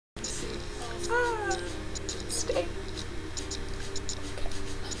Ah, stay. Okay.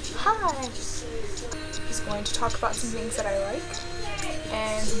 Hi! He's going to talk about some things that I like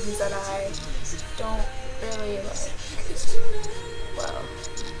and some things that I don't really like. Well,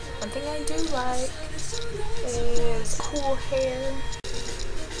 one thing I do like is cool hair.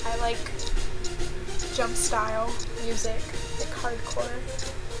 I like jump style music, like hardcore.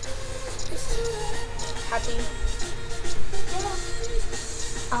 Happy.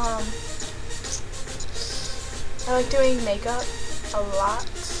 I like doing makeup a lot.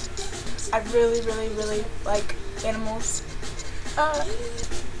 I really like animals.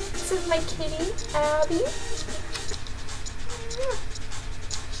 This is my kitty, Abby.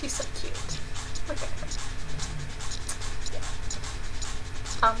 She's so cute. Look at her.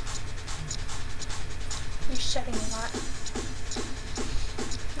 Yeah. You're shedding a lot.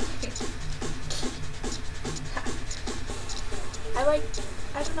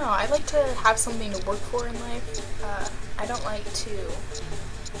 I don't know, I like to have something to work for in life. I don't like to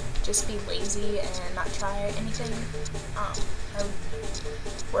just be lazy and not try anything. I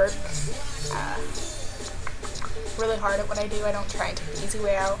work really hard at what I do. I don't try and take the easy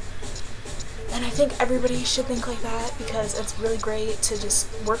way out. And I think everybody should think like that because it's really great to just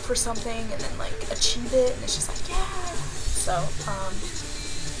work for something and then like achieve it and it's just like, yeah. So,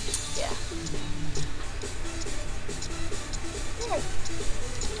 yeah.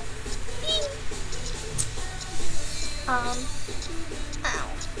 Ow.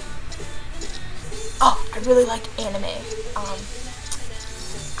 Oh, I really like anime.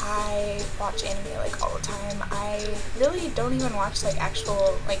 I watch anime like all the time. I really don't even watch like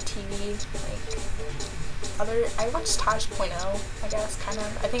actual like TV, I watch Taj.0, I guess, kind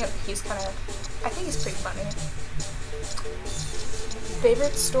of. I think he's pretty funny.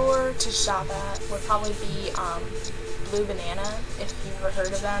 Favorite store to shop at would probably be Blue Banana, if you've ever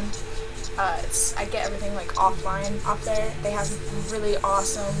heard of them. I get everything like offline off there. They have really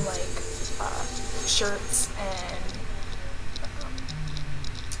awesome like shirts and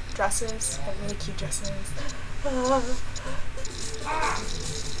dresses. They have really cute dresses.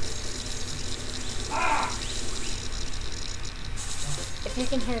 If you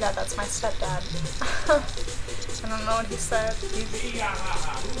can hear that, that's my stepdad. I don't know what he said.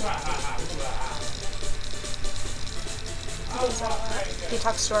 He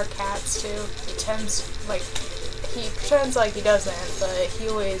talks to our cats too. He pretends like he doesn't, but he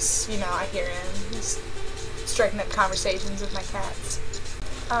always, you know, I hear him. He's striking up conversations with my cats.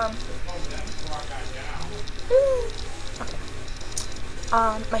 Okay.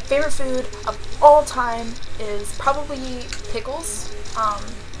 My favorite food of all time is probably pickles.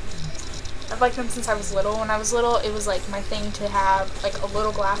 I've liked them since I was little. When I was little, it was like my thing to have like a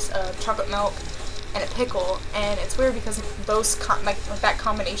little glass of chocolate milk and a pickle, and it's weird because those that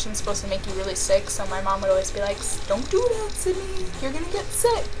combination is supposed to make you really sick, so my mom would always be like, don't do that, Sydney, you're gonna get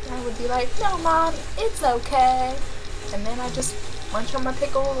sick. And I would be like, no mom, it's okay. And then I just munch on my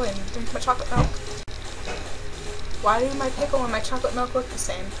pickle and drink my chocolate milk. Why do my pickle and my chocolate milk look the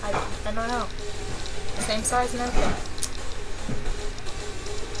same? I don't know. Same size and everything.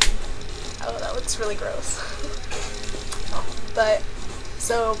 Oh, that looks really gross. But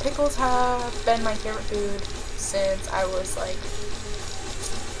so pickles have been my favorite food since I was like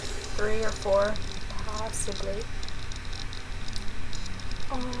 3 or 4, possibly.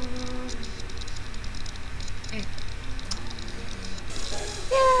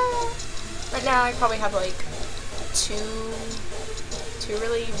 Yeah. Right now I probably have like two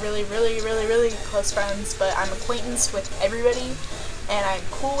really close friends, but I'm acquaintanced with everybody and I'm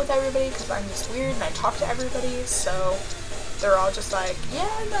cool with everybody because I'm just weird and I talk to everybody, so they're all just like, yeah,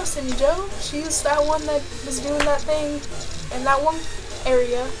 I know Sydney Jo. She's that one that was doing that thing in that one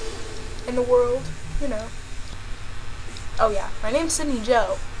area in the world, you know. Oh yeah, my name's Sydney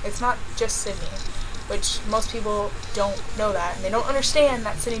Jo. It's not just Sydney, which most people don't know that, and they don't understand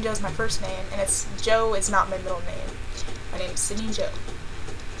that Sydney Jo is my first name, and Jo is not my middle name. My name is Sydney Jo.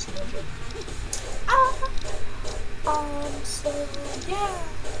 Sydney Jo. So yeah,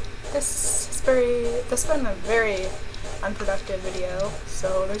 this has been a very unproductive video,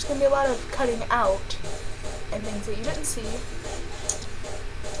 so there's gonna be a lot of cutting out and things that you didn't see.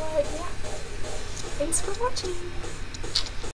 But yeah, thanks for watching.